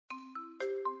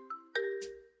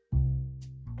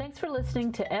for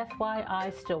listening to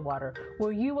FYI Stillwater,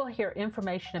 where you will hear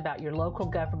information about your local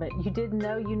government you didn't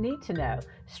know you need to know,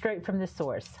 straight from the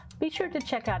source. Be sure to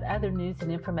check out other news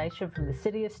and information from the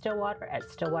City of Stillwater at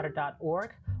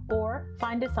stillwater.org or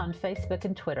find us on Facebook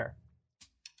and Twitter.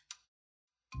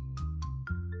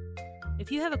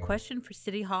 If you have a question for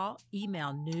City Hall,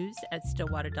 email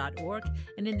news@stillwater.org,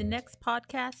 and in the next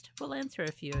podcast, we'll answer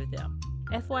a few of them.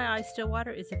 FYI Stillwater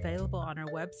is available on our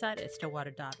website at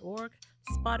stillwater.org,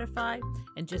 Spotify,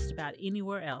 and just about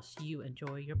anywhere else you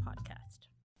enjoy your podcast.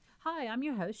 Hi, I'm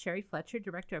your host, Sherry Fletcher,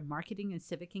 Director of Marketing and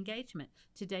Civic Engagement.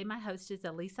 Today, my host is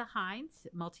Elisa Hines,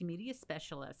 Multimedia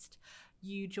Specialist.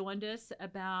 You joined us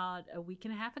about a week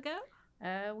and a half ago?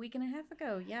 A week and a half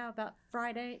ago, yeah, about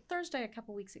Thursday, a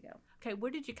couple weeks ago. Okay,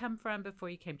 where did you come from before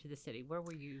you came to the city? Where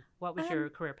were you? What was your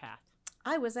career path?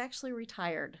 I was actually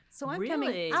retired. So I'm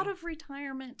coming out of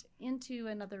retirement into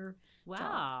another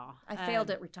job. I failed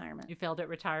at retirement. You failed at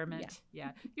retirement?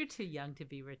 Yeah. You're too young to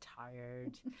be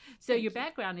retired. So your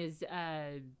background is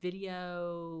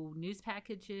video, news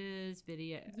packages,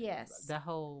 video. Yes. The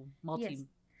whole Yes.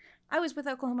 I was with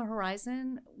Oklahoma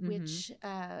Horizon, which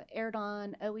aired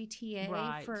on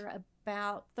OETA for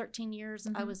about 13 years.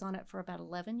 I was on it for about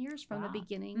 11 years from the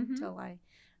beginning till I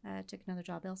took another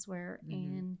job elsewhere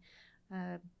and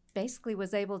basically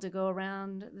was able to go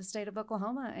around the state of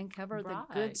Oklahoma and cover the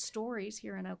good stories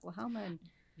here in Oklahoma and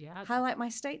highlight my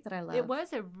state that I love. It was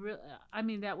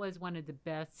that was one of the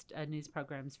best news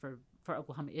programs for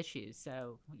Oklahoma issues.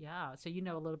 So, so you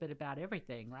know a little bit about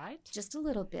everything, right? Just a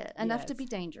little bit, enough to be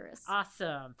dangerous.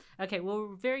 Awesome. Okay, well,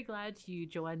 we're very glad you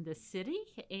joined the city.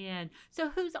 And so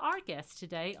who's our guest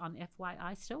today on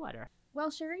FYI Stillwater? Well,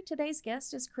 Sherry, today's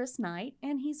guest is Chris Knight,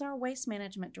 and he's our waste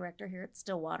management director here at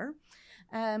Stillwater.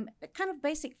 Kind of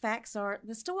basic facts are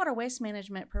the Stillwater Waste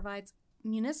Management provides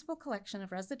municipal collection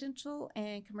of residential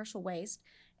and commercial waste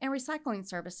and recycling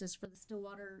services for the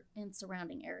Stillwater and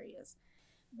surrounding areas.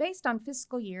 Based on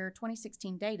fiscal year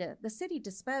 2016 data, the city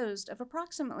disposed of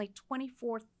approximately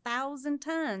 24,000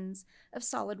 tons of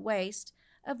solid waste,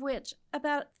 of which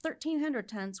about 1,300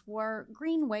 tons were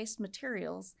green waste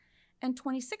materials and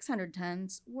 2,600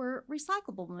 tons were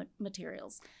recyclable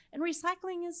materials. And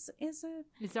recycling is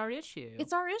our issue.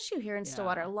 It's our issue here in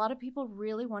Stillwater. A lot of people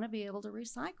really want to be able to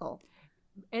recycle.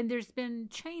 And there's been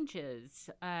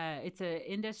changes. It's an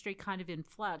industry kind of in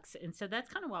flux. And so that's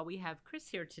kind of why we have Chris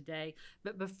here today.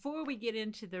 But before we get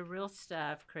into the real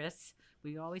stuff, Chris,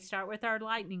 we always start with our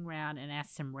lightning round and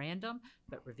ask some random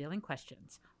but revealing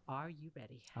questions. Are you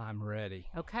ready? I'm ready.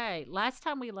 Okay. Last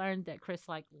time we learned that Chris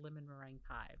liked lemon meringue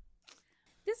pie.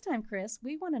 This time, Chris,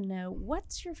 we want to know,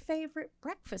 what's your favorite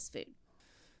breakfast food?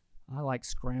 I like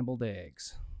scrambled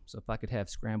eggs. So if I could have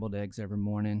scrambled eggs every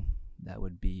morning, that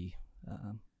would be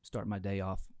start my day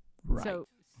off right. So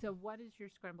what does your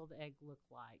scrambled egg look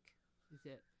like?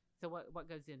 What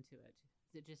goes into it?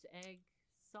 Is it just egg,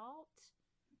 salt?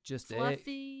 Just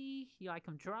fluffy? You like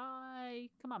them dry?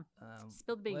 Come on,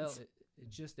 spill the beans. Well,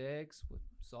 it's just eggs with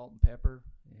salt and pepper.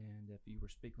 And if you were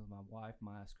speaking with my wife,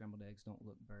 my scrambled eggs don't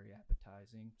look very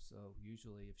appetizing. So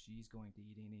usually if she's going to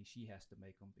eat any, she has to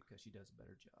make them because she does a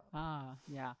better job.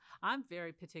 Yeah. I'm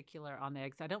very particular on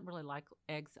eggs. I don't really like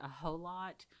eggs a whole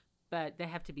lot, but they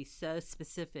have to be so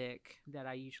specific that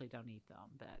I usually don't eat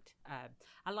them. But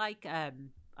I like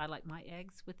my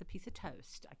eggs with a piece of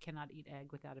toast. I cannot eat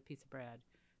egg without a piece of bread.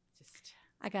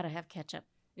 I gotta have ketchup.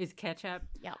 Is ketchup?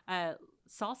 Yeah.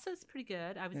 Salsa's pretty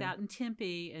good. I was out in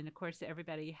Tempe, and of course,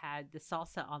 everybody had the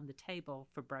salsa on the table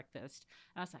for breakfast.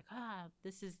 And I was like,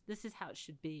 this is how it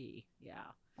should be.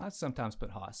 Yeah. I sometimes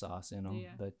put hot sauce in them,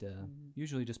 but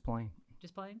usually just plain.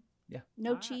 Just plain? Yeah.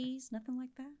 No cheese, nothing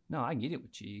like that? No, I can eat it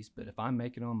with cheese, but if I'm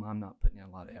making them, I'm not putting in a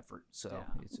lot of effort. So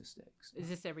it's just eggs. Is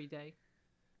this every day?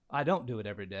 I don't do it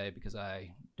every day because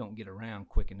I don't get around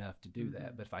quick enough to do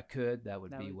that. But if I could, that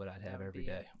would be what I'd have every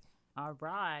day. All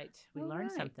right. We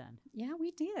learned something. Yeah,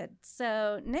 we did.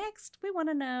 So next, we want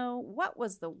to know, what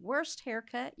was the worst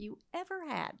haircut you ever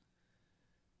had?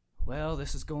 Well,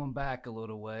 this is going back a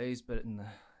little ways, but in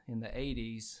the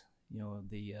 80s,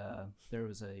 there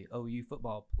was a OU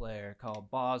football player called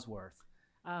Bosworth.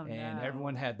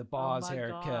 Everyone had the Boz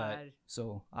haircut. God.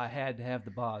 So I had to have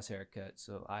the Boz haircut.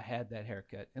 So I had that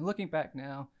haircut. And looking back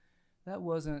now, that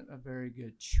wasn't a very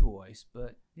good choice,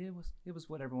 but it was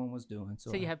what everyone was doing.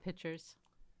 So you have pictures?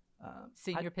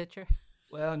 Senior picture?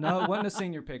 Well, no, it wasn't a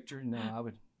senior picture.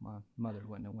 No, my mother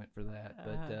wouldn't have went for that.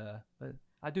 But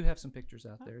I do have some pictures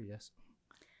out there, yes.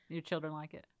 Your children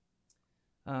like it?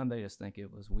 They just think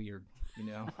it was weird, Could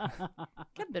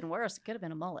have been worse. It could have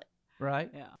been a mullet. Right?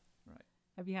 Yeah. Right.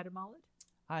 Have you had a mullet?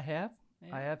 I have.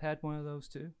 Yeah. I have had one of those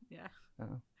too. Yeah.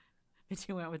 But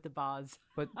you went with the Boz.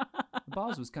 But the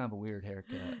Boz was kind of a weird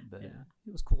haircut, but Yeah.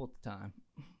 it was cool at the time.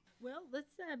 Well,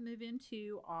 let's move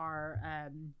into our,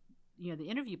 the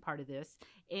interview part of this.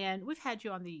 And we've had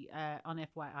you on the on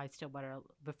FYI Stillwater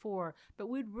before, but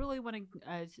we'd really want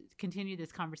to continue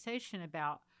this conversation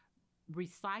about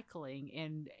recycling.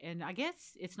 And I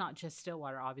guess it's not just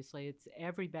Stillwater, obviously. It's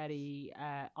everybody,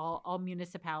 all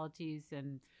municipalities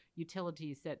and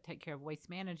utilities that take care of waste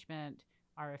management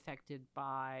are affected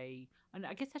by. And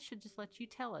I guess I should just let you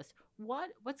tell us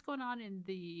what's going on in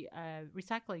the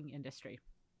recycling industry.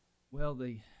 Well,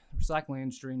 the recycling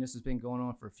industry, and this has been going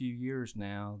on for a few years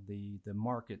now, the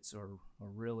markets are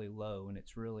really low, and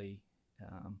it's really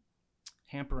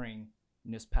hampering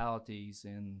municipalities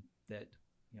and that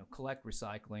collect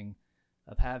recycling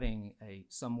of having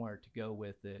somewhere to go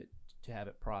with it to have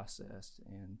it processed.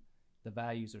 And the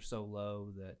values are so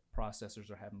low that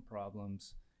processors are having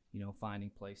problems, finding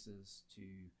places to,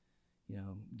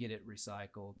 get it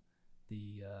recycled.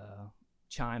 The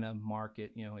China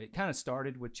market, it kind of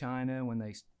started with China when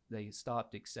they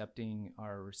stopped accepting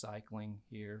our recycling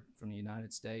here from the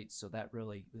United States. So that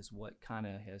really is what kind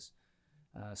of has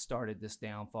started this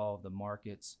downfall of the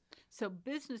markets. So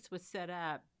business was set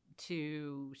up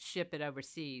to ship it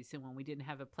overseas, and when we didn't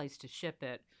have a place to ship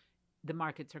it, the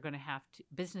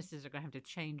businesses are going to have to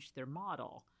change their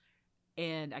model.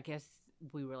 And I guess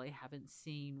we really haven't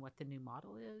seen what the new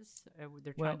model is.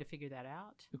 They're trying to figure that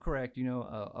out. Correct.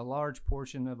 A large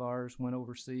portion of ours went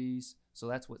overseas, so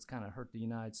that's what's kind of hurt the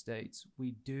United States.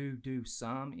 We do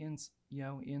some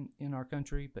in our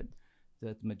country, but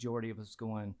the majority of us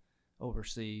going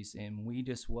overseas, and we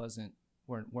just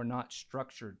we're not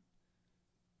structured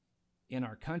in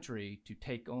our country to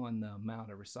take on the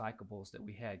amount of recyclables that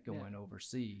we had going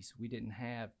overseas. We didn't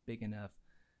have big enough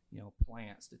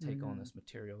plants to take on this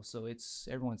material. So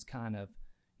everyone's kind of,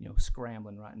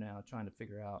 scrambling right now, trying to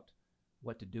figure out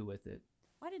what to do with it.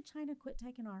 Why did China quit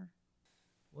taking our?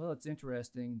 Well, it's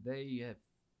interesting. They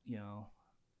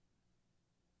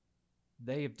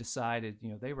have decided,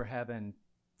 they were having,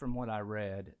 from what I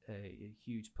read, a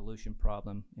huge pollution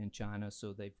problem in China.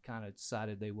 So they've kind of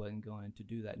decided they wasn't going to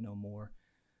do that no more.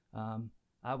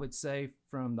 I would say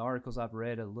from the articles I've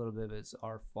read, a little bit of it's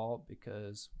our fault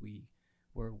because we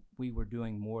were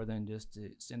doing more than just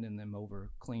sending them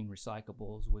over clean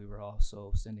recyclables. We were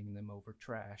also sending them over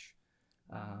trash.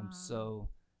 So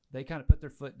they kind of put their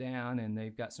foot down, and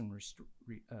they've got some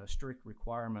strict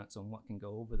requirements on what can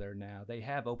go over there now. They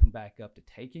have opened back up to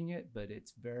taking it, but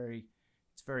it's very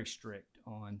strict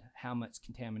on how much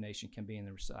contamination can be in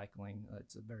the recycling.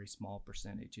 It's a very small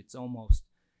percentage. It's almost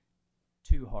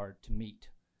too hard to meet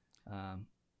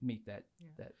that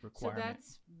requirement. So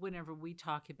that's whenever we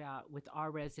talk about with our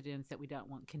residents that we don't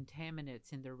want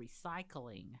contaminants in their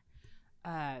recycling,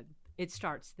 it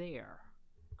starts there.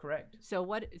 Correct. So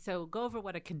go over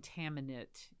what a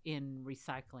contaminant in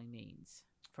recycling means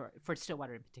for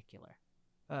Stillwater in particular.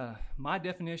 My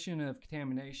definition of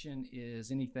contamination is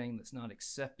anything that's not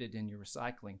accepted in your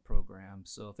recycling program.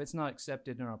 So if it's not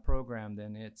accepted in our program,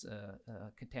 then it's a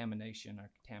contamination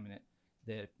or contaminant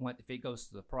that if it goes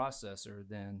to the processor,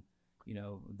 then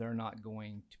they're not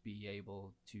going to be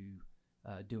able to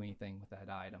do anything with that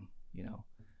item.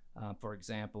 For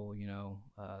example,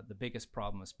 the biggest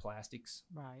problem is plastics,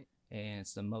 right? And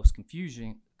it's the most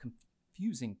confusing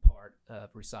part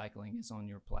of recycling is on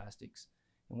your plastics.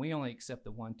 And we only accept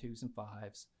the 1, 2s, and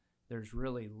 5s. There's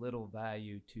really little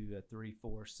value to a 3,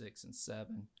 4, 6, and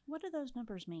 7. What do those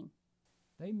numbers mean?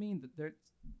 They mean that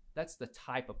that's the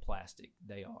type of plastic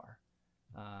they are.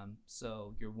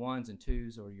 So your 1s and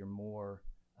 2s are your more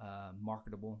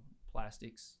marketable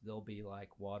plastics. They'll be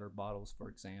like water bottles, for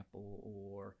example,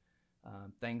 or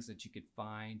things that you could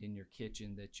find in your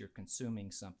kitchen that you're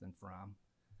consuming something from.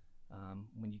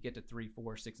 When you get to 3,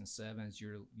 4, 6, and 7s,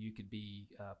 you could be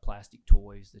plastic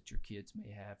toys that your kids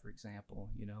may have, for example,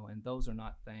 and those are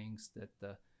not things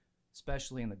that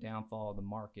especially in the downfall of the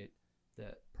market,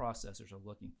 that processors are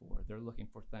looking for. They're looking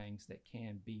for things that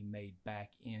can be made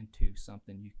back into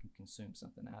something you can consume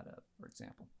something out of, for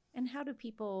example. And how do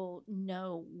people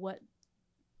know what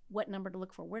number to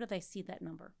look for? Where do they see that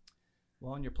number?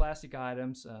 Well, on your plastic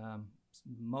items,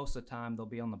 most of the time they'll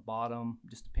be on the bottom,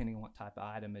 just depending on what type of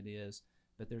item it is,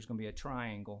 but there's going to be a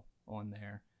triangle on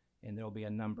there, and there'll be a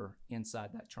number inside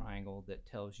that triangle that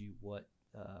tells you what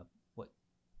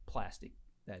plastic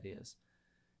that is.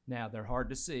 Now, they're hard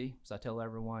to see, so I tell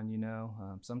everyone,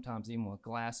 sometimes even with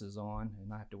glasses on,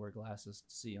 and I have to wear glasses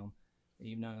to see them,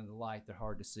 even under the light, they're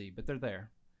hard to see, but they're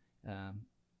there. And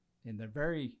they're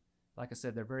very, like I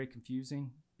said, they're very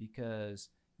confusing because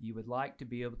you would like to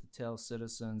be able to tell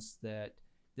citizens that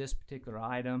this particular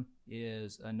item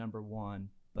is a number one,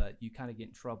 but you kind of get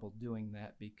in trouble doing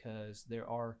that because there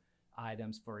are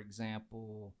items, for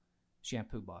example,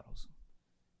 shampoo bottles.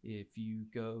 If you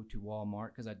go to Walmart,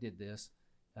 because I did this,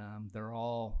 they're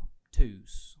all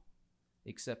 2s,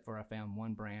 except for I found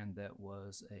one brand that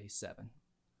was a 7.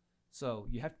 So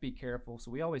you have to be careful.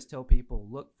 So we always tell people,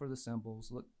 look for the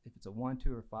symbols. Look, if it's a 1,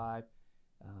 2, or 5,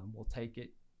 we'll take it.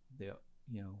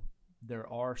 There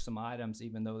are some items,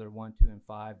 even though they're 1, 2, and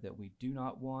 5, that we do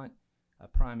not want. A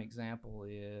prime example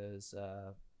is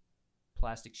a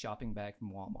plastic shopping bag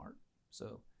from Walmart.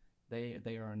 So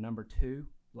they are a number 2,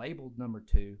 labeled number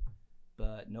 2,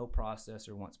 but no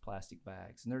processor wants plastic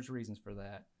bags, and there's reasons for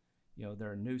that.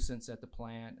 They're a nuisance at the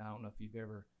plant. I don't know if you've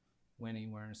ever went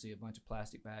anywhere and see a bunch of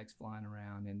plastic bags flying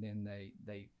around, and then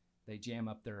they jam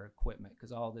up their equipment,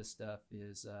 because all this stuff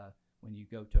is when you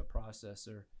go to a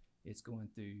processor, it's going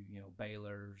through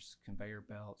balers, conveyor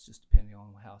belts, just depending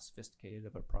on how sophisticated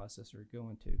of a processor you're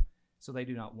going to. So they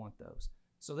do not want those.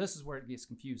 So this is where it gets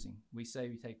confusing. We say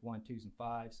we take 1, 2s, and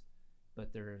 5s,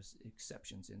 but there's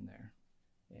exceptions in there.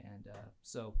 And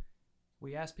so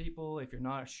we ask people, if you're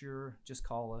not sure, just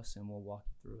call us and we'll walk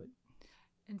you through it.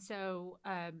 And so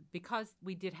because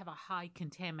we did have a high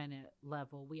contaminant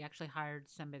level, we actually hired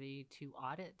somebody to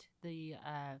audit the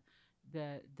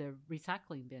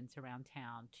recycling bins around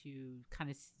town to kind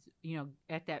of,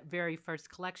 at that very first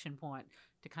collection point,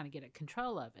 to kind of get a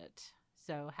control of it.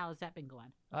 So how has that been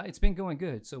going? It's been going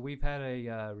good. So we've had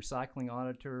a recycling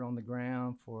auditor on the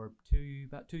ground for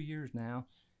about 2 years now.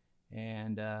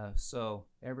 And so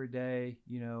every day,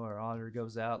 our auditor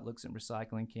goes out, looks at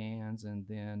recycling cans, and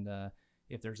then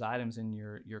if there's items in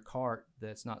your cart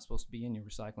that's not supposed to be in your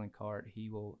recycling cart, he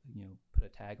will, put a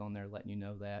tag on there letting you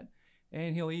know that.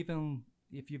 And he'll even,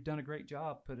 if you've done a great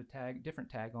job, put a different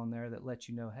tag on there that lets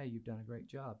you know, hey, you've done a great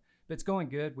job. But it's going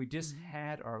good. We just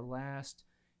had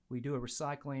we do a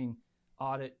recycling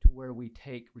audit to where we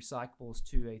take recyclables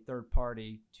to a third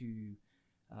party to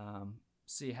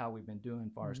see how we've been doing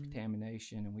as far as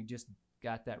contamination. And we just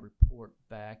got that report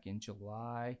back in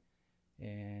July,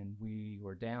 and we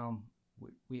were down.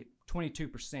 We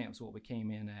 22% was what we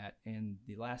came in at, and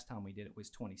the last time we did it was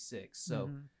 26. So,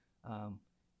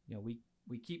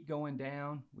 we keep going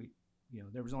down.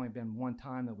 There was only been one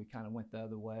time that we kind of went the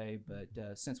other way,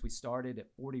 but since we started at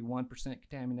 41%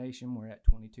 contamination, we're at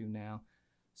 22 now.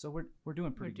 So we're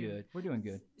doing pretty good. We're doing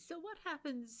good. So what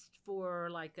happens for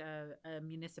like a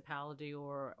municipality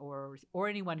or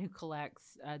anyone who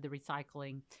collects the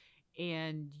recycling,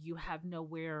 and you have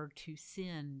nowhere to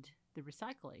send the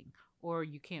recycling, or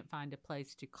you can't find a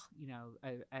place to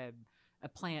a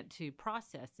plant to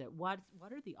process it? What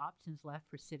are the options left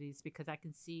for cities? Because I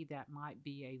can see that might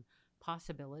be a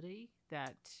possibility,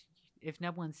 that if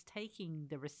no one's taking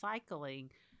the recycling,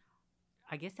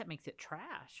 I guess that makes it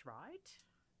trash, right?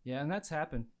 Yeah, and that's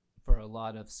happened for a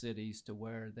lot of cities, to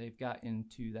where they've got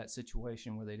into that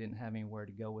situation where they didn't have anywhere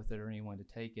to go with it or anyone to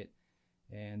take it,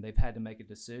 and they've had to make a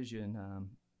decision.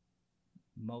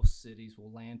 Most cities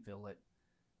will landfill it.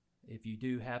 If you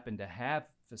do happen to have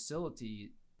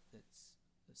facility that's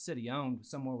city owned,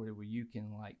 somewhere where you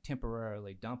can like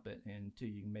temporarily dump it until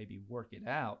you can maybe work it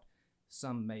out,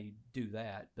 some may do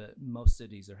that, but most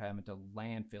cities are having to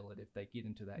landfill it if they get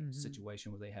into that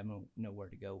situation where they have nowhere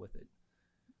to go with it.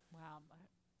 Wow.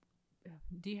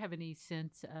 Do you have any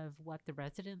sense of what the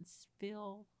residents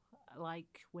feel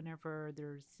like whenever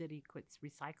their city quits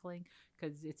recycling?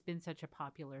 Because it's been such a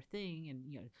popular thing,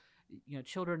 and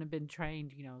children have been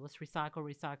trained, let's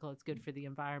recycle, it's good for the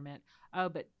environment. Oh,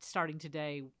 but starting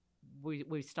today,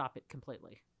 we stop it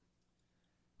completely.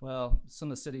 Well, some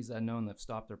of the cities I've known that have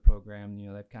stopped their program,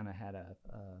 they've kind of had a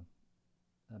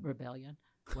rebellion.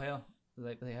 Well,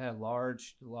 they had a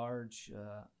large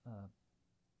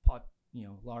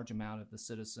amount of the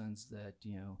citizens that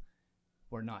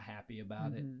were not happy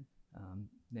about it.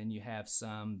 Then you have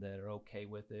some that are okay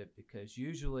with it, because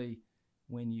usually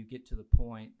when you get to the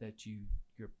point that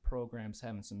your program's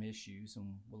having some issues,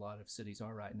 and a lot of cities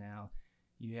are right now,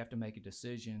 you have to make a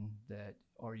decision that,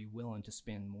 are you willing to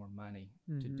spend more money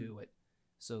to do it?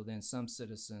 So then some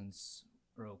citizens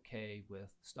are okay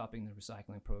with stopping the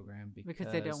recycling program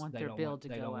because they don't want their bill to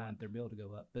go up. They don't want their bill to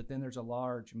go up. But then there's a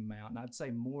large amount, and I'd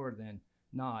say more than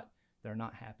not, they're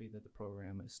not happy that the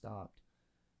program has stopped.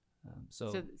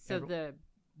 So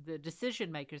the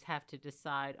decision makers have to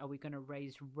decide: are we going to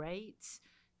raise rates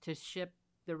to ship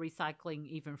the recycling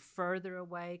even further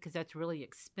away? Because that's really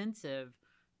expensive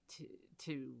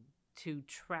to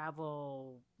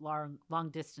travel long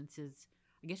distances.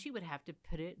 I guess you would have to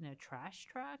put it in a trash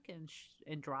truck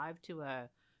and drive to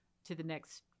the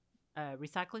next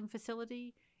recycling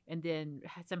facility. and then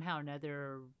somehow or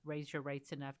another raise your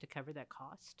rates enough to cover that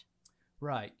cost?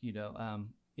 Right.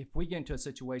 If we get into a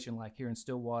situation like here in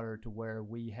Stillwater to where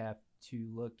we have to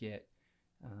look at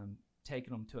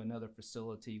taking them to another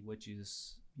facility, which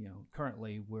is,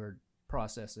 currently we're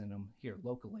processing them here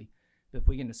locally. But if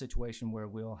we get in a situation where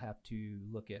we'll have to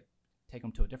take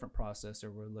them to a different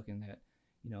processor, we're looking at,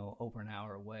 over an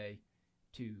hour away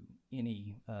to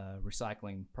any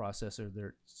recycling processor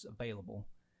that's available.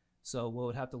 So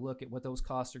we'll have to look at what those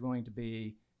costs are going to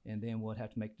be, and then we'll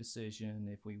have to make a decision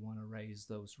if we want to raise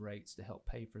those rates to help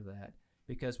pay for that.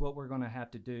 Because what we're going to have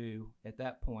to do at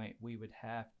that point, we would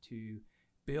have to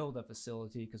build a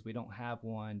facility, because we don't have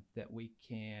one, that we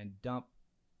can dump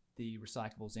the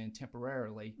recyclables in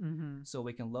temporarily, so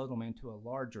we can load them into a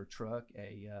larger truck,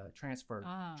 a transfer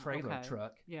trailer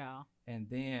truck, and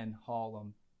then haul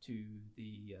them to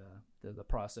the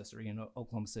processor in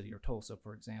Oklahoma City or Tulsa,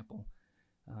 for example,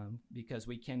 because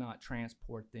we cannot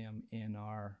transport them in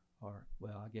our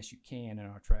well, I guess you can in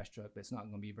our trash truck, but it's not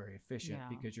going to be very efficient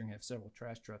because you're going to have several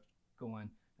trash trucks going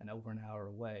over an hour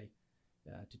away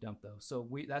to dump those. So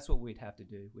that's what we'd have to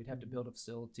do. We'd have to build a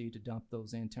facility to dump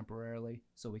those in temporarily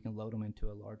so we can load them into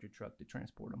a larger truck to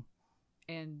transport them.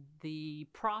 And the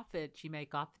profit you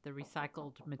make off the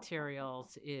recycled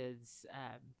materials is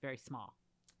very small.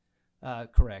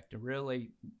 Correct.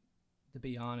 Really, to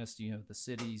be honest,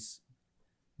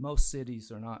 most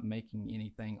cities are not making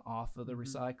anything off of the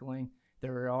recycling.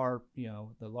 There are,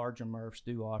 the larger MRFs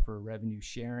do offer revenue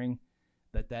sharing,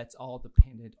 but that's all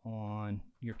dependent on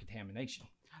your contamination.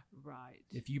 Right.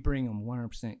 If you bring them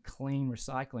 100% clean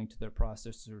recycling to their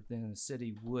processor, then the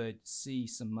city would see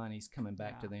some monies coming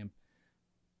back to them.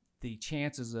 The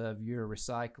chances of your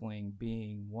recycling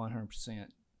being 100%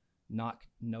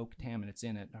 no contaminants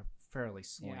in it are fairly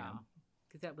slim. Yeah,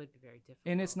 because that would be very difficult.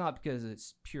 And it's not because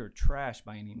it's pure trash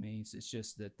by any means. It's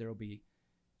just that there'll be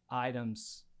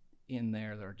items in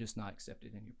there that are just not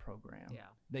accepted in your program. Yeah.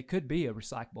 They could be a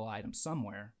recyclable item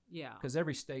somewhere. Yeah. Because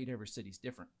every state, every city's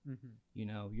different.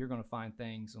 You're going to find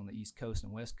things on the East Coast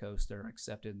and West Coast that are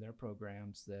accepted in their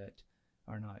programs that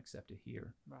are not accepted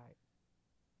here. Right.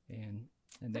 And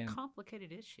it's then a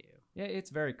complicated issue. Yeah, it's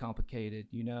very complicated,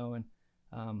 and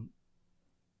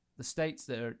the states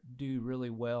that do really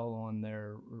well on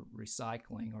their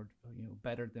recycling, or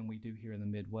better than we do here in the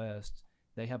Midwest,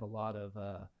 they have a lot of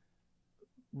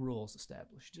rules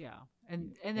established. Yeah,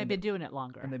 and they've been doing it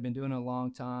longer. And they've been doing it a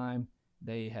long time.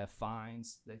 They have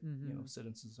fines.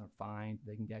 Citizens are fined.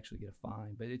 They can actually get a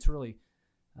fine. But it's really,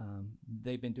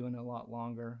 they've been doing it a lot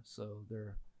longer, so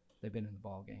they've been in the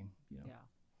ball game. Yeah.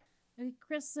 Okay,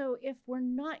 Chris, so if we're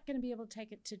not going to be able to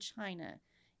take it to China,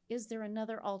 is there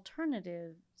another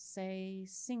alternative, say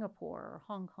Singapore or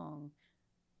Hong Kong?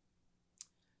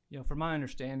 From my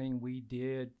understanding,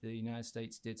 the United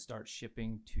States did start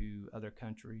shipping to other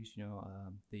countries.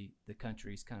 The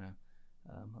countries kind of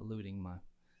eluding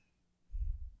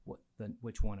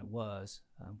which one it was.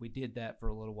 We did that for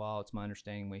a little while. It's my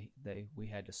understanding we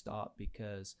had to stop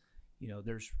because,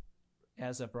 there's,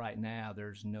 as of right now,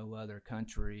 there's no other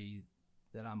country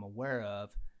that I'm aware of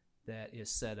that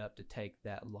is set up to take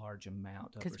that large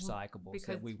amount of recyclables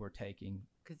that we were taking.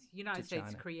 Because the United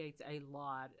States creates a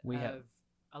lot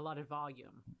of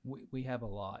volume. We have a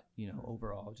lot,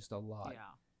 overall, just a lot.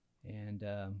 Yeah. And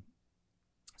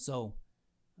so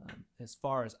as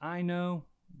far as I know,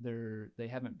 they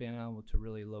haven't been able to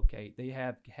really locate. They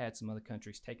have had some other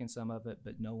countries taking some of it,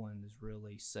 but no one is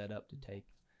really set up to take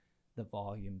the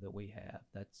volume that we have.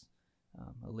 That's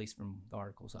at least from the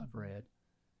articles I've read.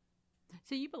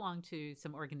 So you belong to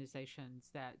some organizations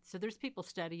so there's people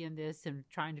studying this and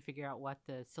trying to figure out what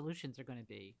the solutions are going to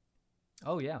be.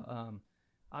 Oh, yeah.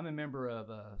 I'm a member of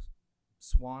a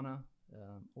SWANA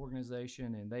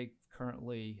organization, and they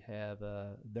currently have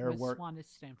their work. What does SWANA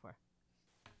stand for?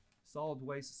 Solid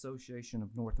Waste Association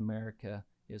of North America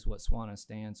is what SWANA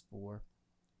stands for.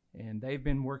 And they've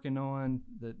been working on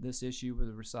this issue with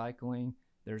the recycling.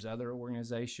 There's other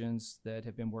organizations that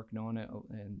have been working on it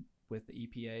and with the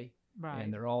EPA. Right.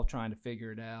 And they're all trying to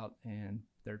figure it out, and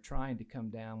they're trying to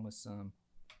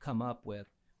come up with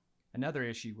another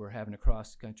issue we're having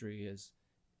across the country is,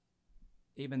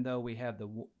 even though we have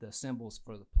the symbols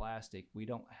for the plastic, we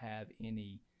don't have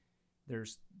any.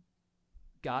 There's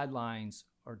guidelines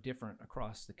are different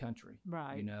across the country,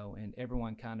 right? And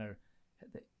everyone kind of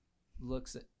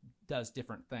does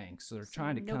different things. So they're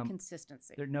trying to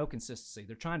consistency. There's no consistency.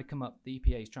 They're trying to come up. The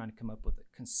EPA is trying to come up with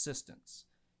a consistency.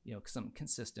 Something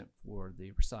consistent for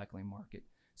the recycling market.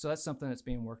 So that's something that's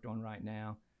being worked on right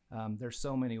now. There's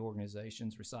so many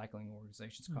organizations, recycling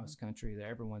organizations across the country, that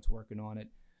everyone's working on it,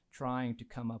 trying to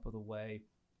come up with a way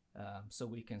so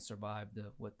we can survive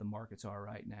what the markets are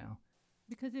right now.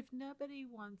 Because if nobody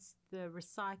wants the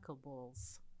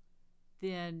recyclables,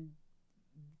 then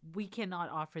we cannot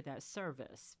offer that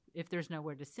service if there's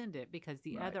nowhere to send it, because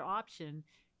the other option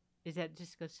is that it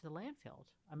just goes to the landfill.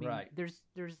 I mean, there's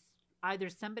either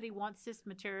somebody wants this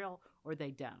material or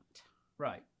they don't.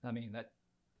 Right. I mean,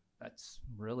 that's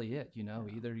really it.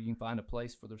 Either you can find a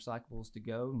place for the recyclables to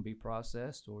go and be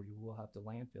processed, or you will have to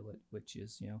landfill it, which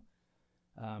is,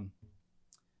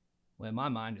 well, in my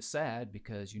mind, it's sad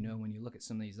because, when you look at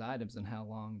some of these items and how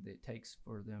long it takes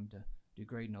for them to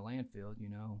degrade in a landfill,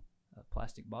 a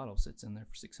plastic bottle sits in there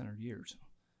for 600 years.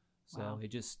 So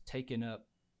it just taking up,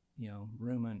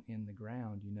 room in the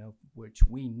ground, which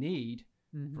we need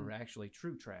for actually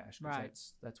true trash,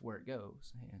 because that's where it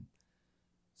goes. And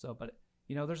so, but,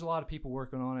 there's a lot of people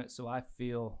working on it. So I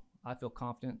feel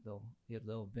confident they'll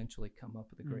eventually come up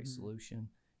with a great solution,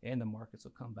 and the markets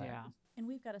will come back. Yeah. And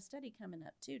we've got a study coming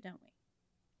up too, don't we?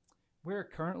 We're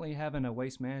currently having a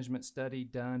waste management study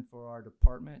done for our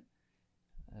department,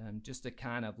 just to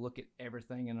kind of look at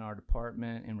everything in our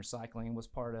department, and recycling was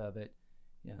part of it.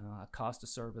 A cost of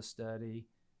service study,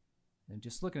 and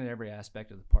just looking at every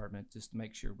aspect of the department just to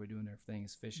make sure we're doing everything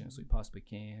as efficient as we possibly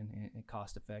can, and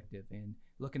cost effective, and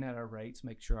looking at our rates,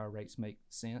 make sure our rates make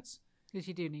sense. Because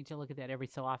you do need to look at that every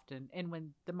so often. And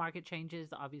when the market changes,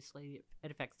 obviously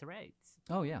it affects the rates.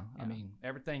 Oh, yeah. I mean,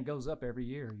 everything goes up every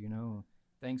year,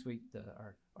 Things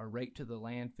our rate to the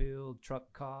landfill,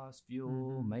 truck costs,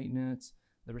 fuel, maintenance,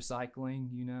 the recycling,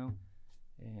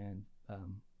 And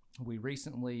we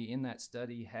recently, in that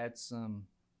study, had some,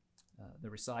 the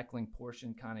recycling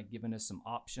portion kind of giving us some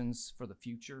options for the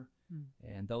future.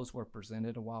 And those were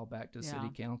presented a while back to the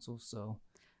city council. So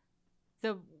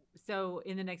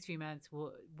in the next few months,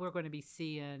 we're going to be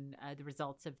seeing the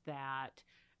results of that.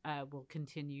 We'll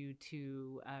continue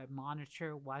to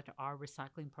monitor what our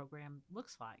recycling program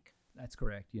looks like. That's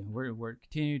correct. We're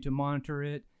continuing to monitor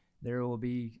it. There will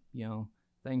be,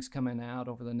 things coming out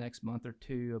over the next month or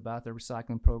two about the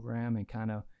recycling program, and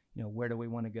kind of, where do we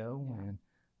want to go? Yeah. And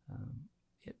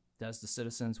does the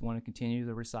citizens want to continue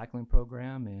the recycling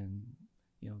program? And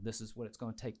this is what it's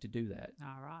going to take to do that.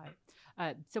 All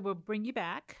right. So we'll bring you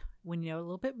back when you know a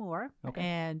little bit more. Okay.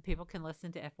 And people can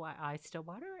listen to FYI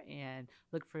Stillwater and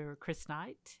look for Chris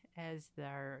Knight as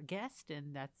their guest.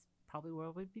 And that's probably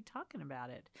where we'll be talking about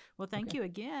it. Well, thank you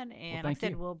again. And like I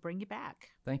said, we'll bring you back.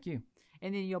 Thank you.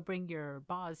 And then you'll bring your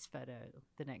Boz photo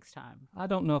the next time. I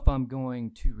don't know if I'm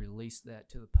going to release that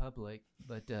to the public,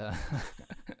 but the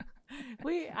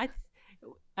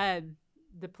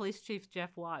police chief,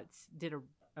 Jeff Watts, did a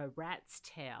rat's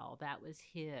tail. That was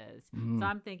his. So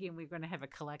I'm thinking we're going to have a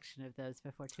collection of those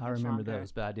before too much longer. I remember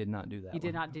those, but I did not do that. You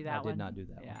did not do that one? I did not do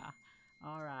that one. Yeah.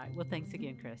 All right. Well, thanks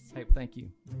again, Chris. Hey, thank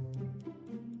you.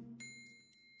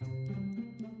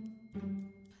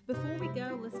 Before we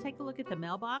go, let's take a look at the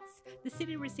mailbox. The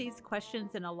city receives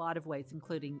questions in a lot of ways,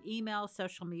 including email,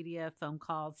 social media, phone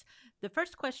calls. The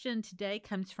first question today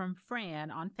comes from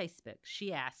Fran on Facebook.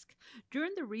 She asked,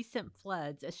 during the recent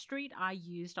floods, a street I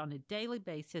used on a daily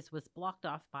basis was blocked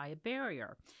off by a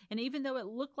barrier. And even though it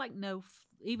looked like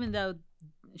even though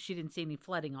she didn't see any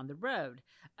flooding on the road,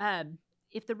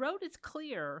 if the road is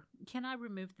clear, can I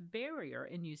remove the barrier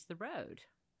and use the road?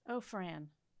 Oh, Fran.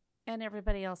 And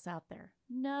everybody else out there,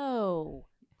 no,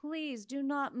 please do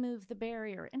not move the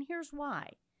barrier. And here's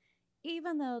why.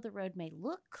 Even though the road may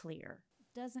look clear,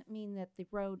 doesn't mean that the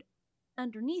road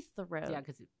underneath the road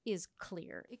is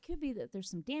clear. It could be that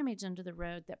there's some damage under the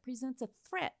road that presents a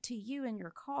threat to you and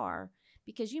your car,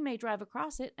 because you may drive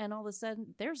across it and all of a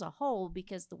sudden there's a hole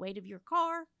because the weight of your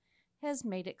car has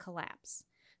made it collapse.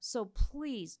 So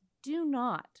please do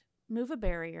not move a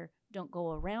barrier. Don't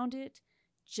go around it.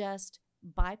 Just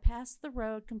bypass the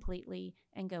road completely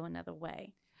and go another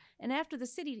way. And after the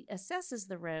city assesses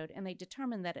the road and they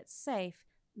determine that it's safe,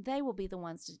 they will be the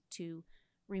ones to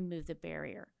remove the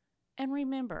barrier. And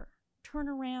remember, turn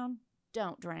around,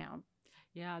 don't drown.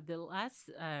 Yeah, the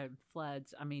last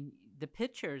floods, I mean, the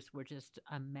pictures were just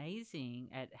amazing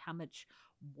at how much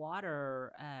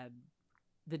water,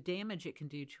 the damage it can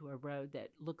do to a road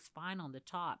that looks fine on the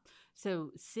top.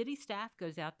 So city staff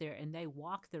goes out there and they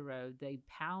walk the road, they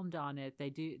pound on it,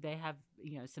 they have,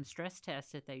 some stress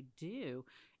tests that they do,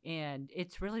 and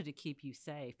it's really to keep you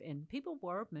safe. And people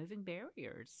were moving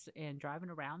barriers and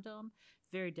driving around them.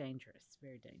 Very dangerous,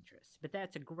 very dangerous. But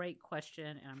that's a great question,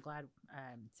 and I'm glad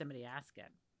somebody asked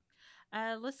it.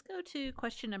 Let's go to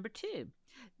question number 2.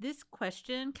 This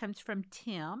question comes from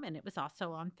Tim, and it was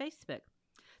also on Facebook.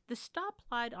 The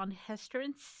stoplight on Hester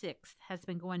and 6th has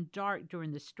been going dark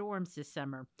during the storms this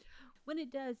summer. When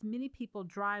it does, many people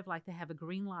drive like they have a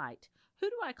green light. Who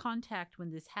do I contact when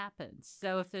this happens?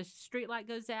 So if the street light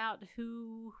goes out,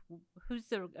 who's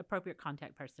the appropriate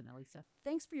contact person, Elisa?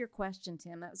 Thanks for your question,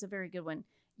 Tim. That was a very good one.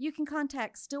 You can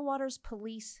contact Stillwater's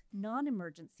police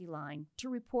non-emergency line to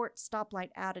report stoplight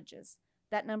outages.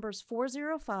 That number is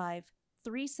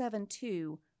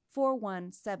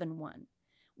 405-372-4171.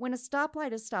 When a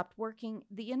stoplight is stopped working,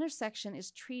 the intersection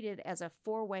is treated as a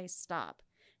four-way stop,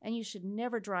 and you should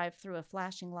never drive through a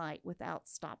flashing light without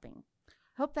stopping.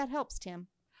 Hope that helps, Tim.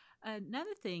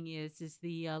 Another thing is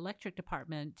the electric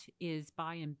department is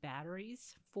buying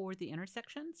batteries for the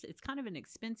intersections. It's kind of an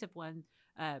expensive one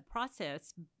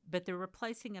process, but they're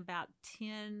replacing about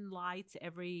 10 lights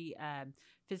every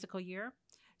physical year.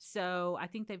 So I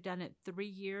think they've done it 3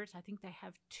 years. I think they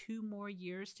have 2 more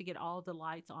years to get all the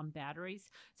lights on batteries.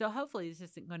 So hopefully this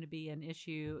isn't going to be an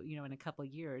issue, in a couple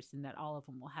of years, and that all of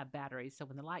them will have batteries. So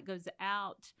when the light goes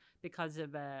out because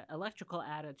of an electrical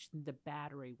outage, the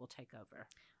battery will take over.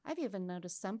 I've even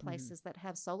noticed some places that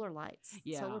have solar lights,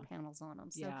 solar panels on them.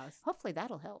 So hopefully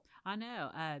that'll help. I know.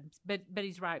 But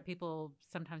he's right. People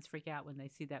sometimes freak out when they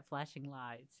see that flashing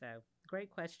light. So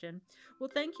great question. Well,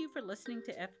 thank you for listening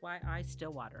to FYI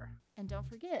Stillwater. And don't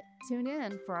forget, tune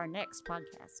in for our next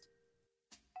podcast.